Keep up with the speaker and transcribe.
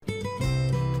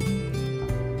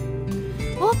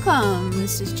Welcome,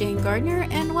 this is Jane Gardner,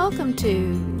 and welcome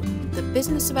to the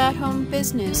Business of At-Home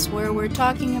Business, where we're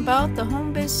talking about the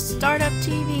Home Biz Startup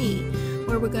TV,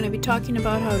 where we're going to be talking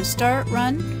about how to start,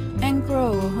 run, and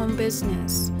grow a home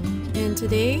business. And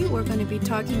today we're going to be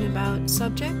talking about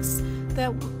subjects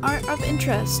that are of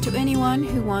interest to anyone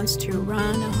who wants to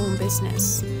run a home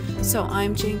business. So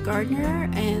I'm Jane Gardner,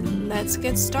 and let's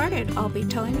get started. I'll be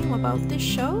telling you about this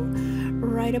show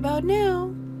right about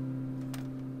now.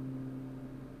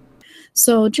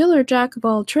 So Jill or Jack of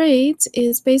all trades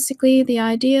is basically the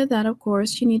idea that, of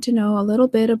course, you need to know a little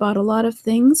bit about a lot of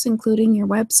things, including your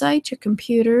website, your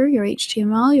computer, your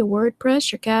HTML, your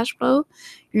WordPress, your cash flow,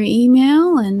 your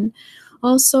email, and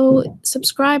also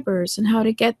subscribers and how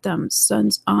to get them, so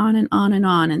on and on and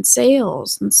on, and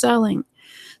sales and selling.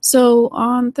 So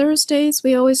on Thursdays,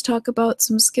 we always talk about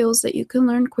some skills that you can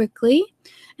learn quickly.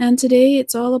 And today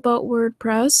it's all about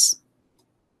WordPress.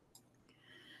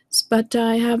 But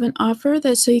I have an offer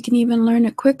that so you can even learn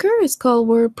it quicker. It's called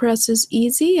WordPress is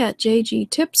Easy at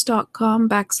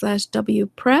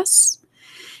jgtips.com/wpress.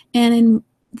 And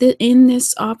in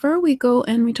this offer, we go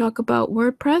and we talk about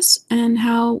WordPress and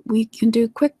how we can do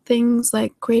quick things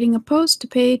like creating a post, a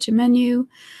page, a menu,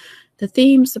 the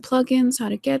themes, the plugins, how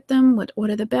to get them, what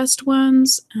are the best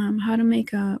ones, how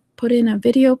to put in a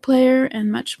video player,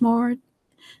 and much more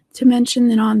to mention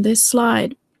than on this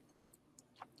slide.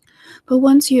 But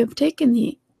once you have taken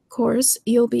the course,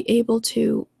 you'll be able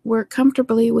to work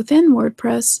comfortably within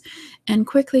WordPress and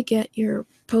quickly get your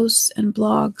posts and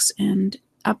blogs and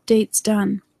updates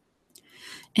done.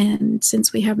 And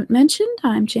since we haven't mentioned,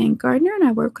 I'm Jane Gardner, and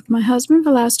I work with my husband for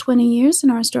the last 20 years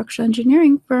in our structural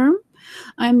engineering firm.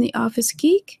 I'm the office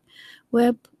geek,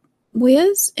 web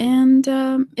whiz, and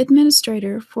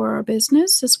administrator for our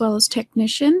business, as well as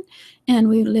technician. And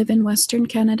we live in Western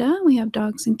Canada. We have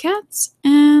dogs and cats.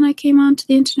 And I came onto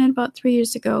the internet about 3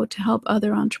 years ago to help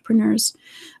other entrepreneurs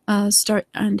start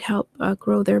and help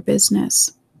grow their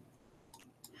business.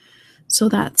 So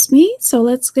that's me. So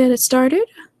let's get it started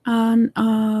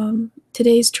on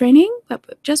today's training.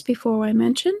 But just before I'll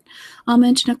mention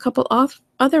a couple of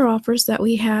other offers that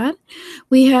we had.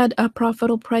 We had a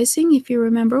profitable pricing. If you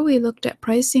remember, we looked at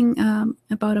pricing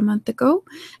about a month ago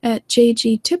at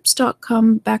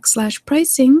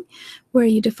jgtips.com/pricing, where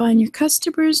you define your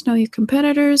customers, know your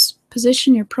competitors,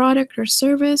 position your product or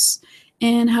service,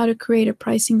 and how to create a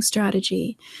pricing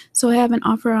strategy. So I have an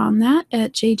offer on that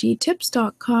at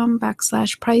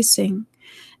jgtips.com/pricing.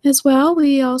 As well,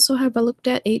 we also have looked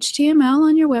at HTML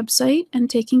on your website and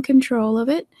taking control of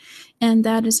it. And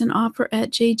that is an offer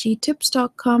at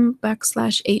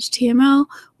jgtips.com/HTML,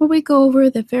 where we go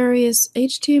over the various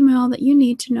HTML that you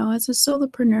need to know as a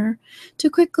solopreneur to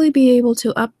quickly be able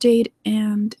to update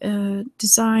and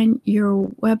design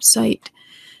your website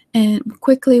and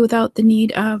quickly without the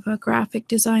need of a graphic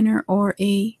designer or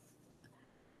a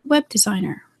web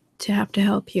designer to have to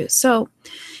help you. So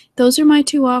those are my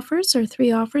two offers, or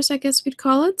three offers, I guess we'd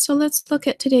call it. So let's look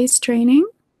at today's training.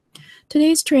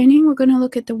 Today's training, we're going to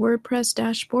look at the WordPress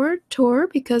dashboard tour,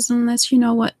 because unless you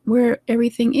know where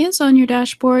everything is on your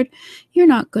dashboard, you're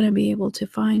not going to be able to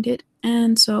find it.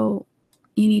 And so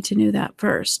you need to know that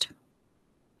first.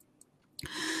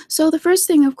 So the first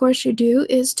thing, of course, you do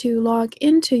is to log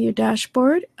into your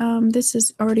dashboard. This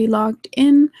is already logged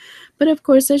in, but of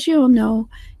course, as you all know,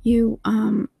 you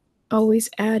always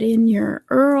add in your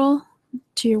URL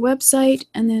to your website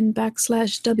and then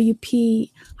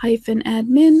 /wp-admin.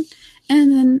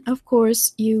 And then, of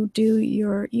course, you do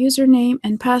your username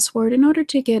and password in order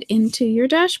to get into your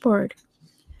dashboard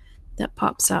that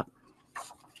pops up.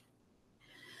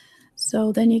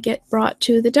 So then you get brought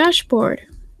to the dashboard.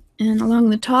 And along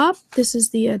the top, this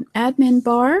is the admin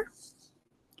bar.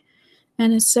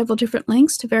 And it's several different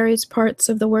links to various parts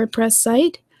of the WordPress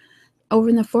site. Over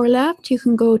in the far left, you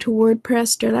can go to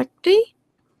WordPress directly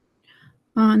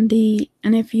and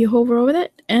if you hover over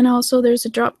that, and also there's a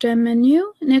drop-down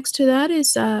menu. Next to that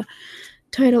is a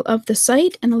title of the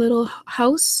site and a little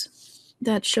house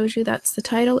that shows you that's the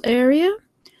title area.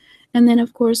 And then,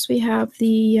 of course, we have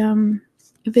the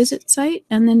visit site,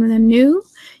 and then the new,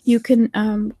 you can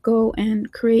go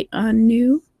and create a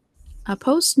new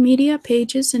post, media,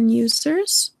 pages, and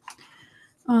users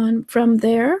from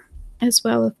there. As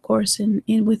well, of course,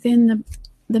 within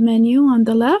the menu on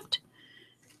the left,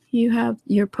 you have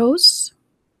your posts.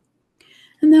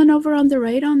 And then over on the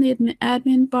right on the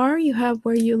admin bar, you have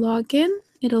where you log in.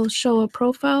 It'll show a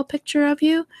profile picture of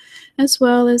you, as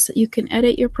well as you can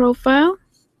edit your profile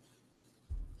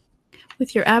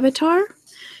with your avatar,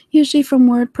 usually from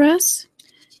WordPress.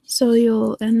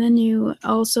 So and then you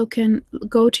also can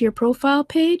go to your profile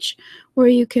page where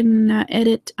you can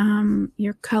edit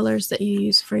your colors that you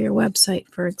use for your website,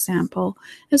 for example,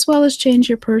 as well as change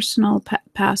your personal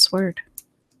password.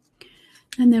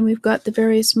 And then we've got the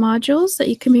various modules that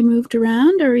you can be moved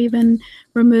around or even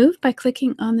removed by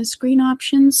clicking on the Screen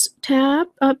Options tab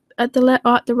up at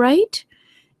the right.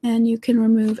 And you can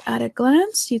remove at a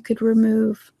glance. You could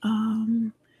remove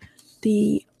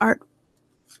the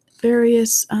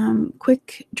various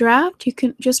quick draft. You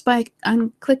can just by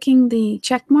clicking the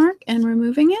check mark and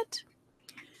removing it,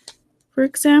 for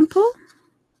example,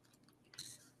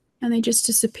 and they just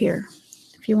disappear.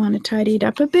 If you want to tidy it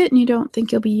up a bit and you don't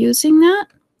think you'll be using that.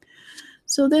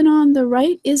 So then on the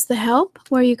right is the help,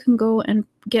 where you can go and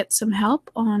get some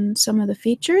help on some of the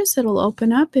features. It'll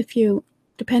open up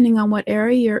depending on what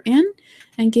area you're in,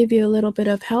 and give you a little bit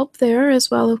of help there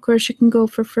as well. Of course, you can go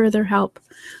for further help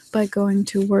by going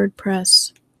to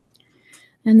WordPress.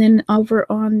 And then over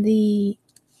on the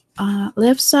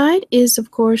left side is, of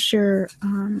course, your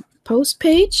post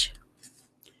page.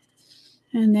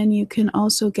 And then you can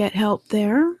also get help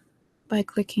there by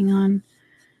clicking on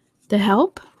the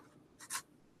help.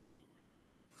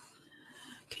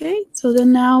 Okay, so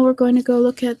then now we're going to go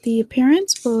look at the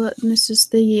appearance. Well, this is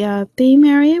the theme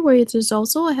area, where there's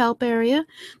also a help area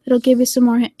that'll give you some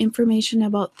more information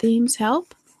about themes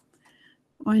help.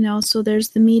 And also there's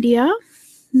the media,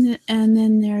 and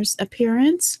then there's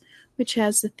appearance, which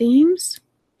has the themes.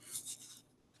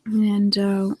 And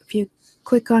if you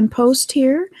click on post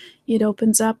here, it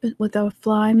opens up with a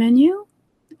fly menu,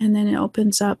 and then it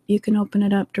opens up, you can open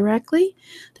it up directly.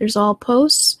 There's all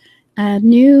posts, add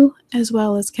new, as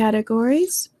well as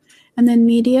categories. And then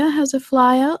media has a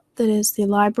flyout that is the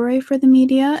library for the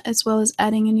media, as well as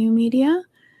adding a new media.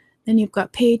 Then you've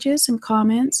got pages and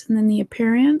comments, and then the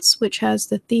appearance, which has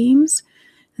the themes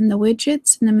and the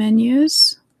widgets and the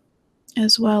menus,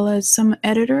 as well as some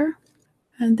editor.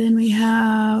 And then we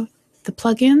have the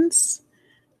plugins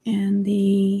and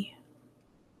the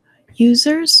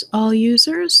users, all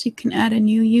users. You can add a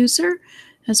new user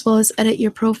as well as edit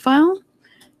your profile.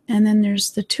 And then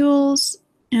there's the tools,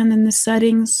 and then the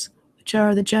settings, which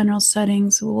are the general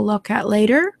settings we'll look at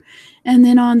later. And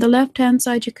then on the left-hand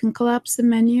side, you can collapse the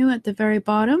menu at the very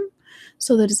bottom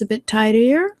so that it's a bit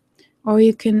tidier, or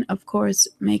you can, of course,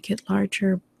 make it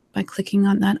larger by clicking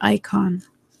on that icon.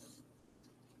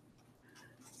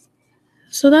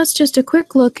 So that's just a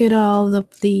quick look at all the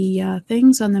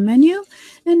things on the menu.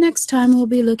 And next time we'll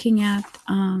be looking at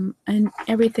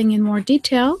everything in more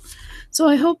detail. So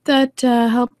I hope that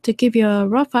helped to give you a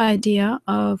rough idea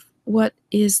of what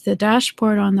is the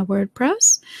dashboard on the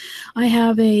WordPress. I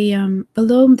have a,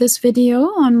 below this video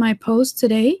on my post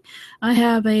today, I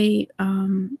have the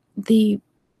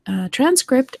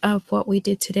transcript of what we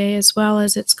did today, as well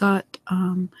as it's got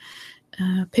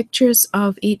pictures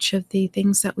of each of the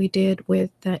things that we did with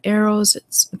the arrows.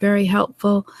 It's a very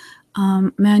helpful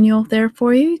manual there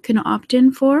for you. You can opt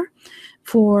in for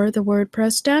the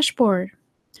WordPress dashboard.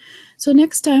 So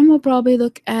next time we'll probably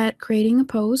look at creating a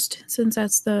post, since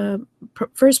that's the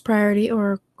first priority,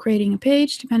 or creating a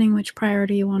page, depending which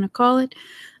priority you want to call it,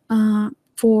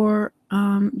 for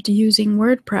using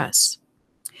WordPress.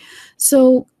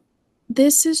 So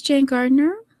this is Jane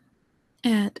Gardner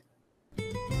at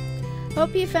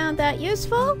Hope you found that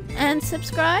useful, and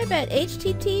subscribe at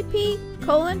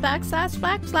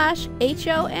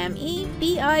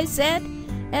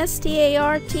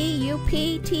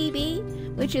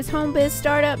http://homebizstartuptv, which is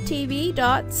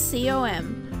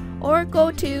homebizstartuptv.com, or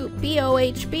go to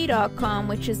bohb.com,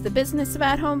 which is the business of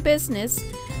at-home business,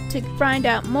 to find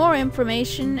out more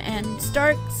information and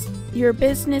start your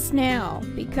business now,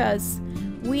 because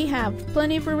we have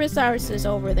plenty of resources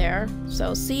over there.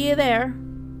 So see you there.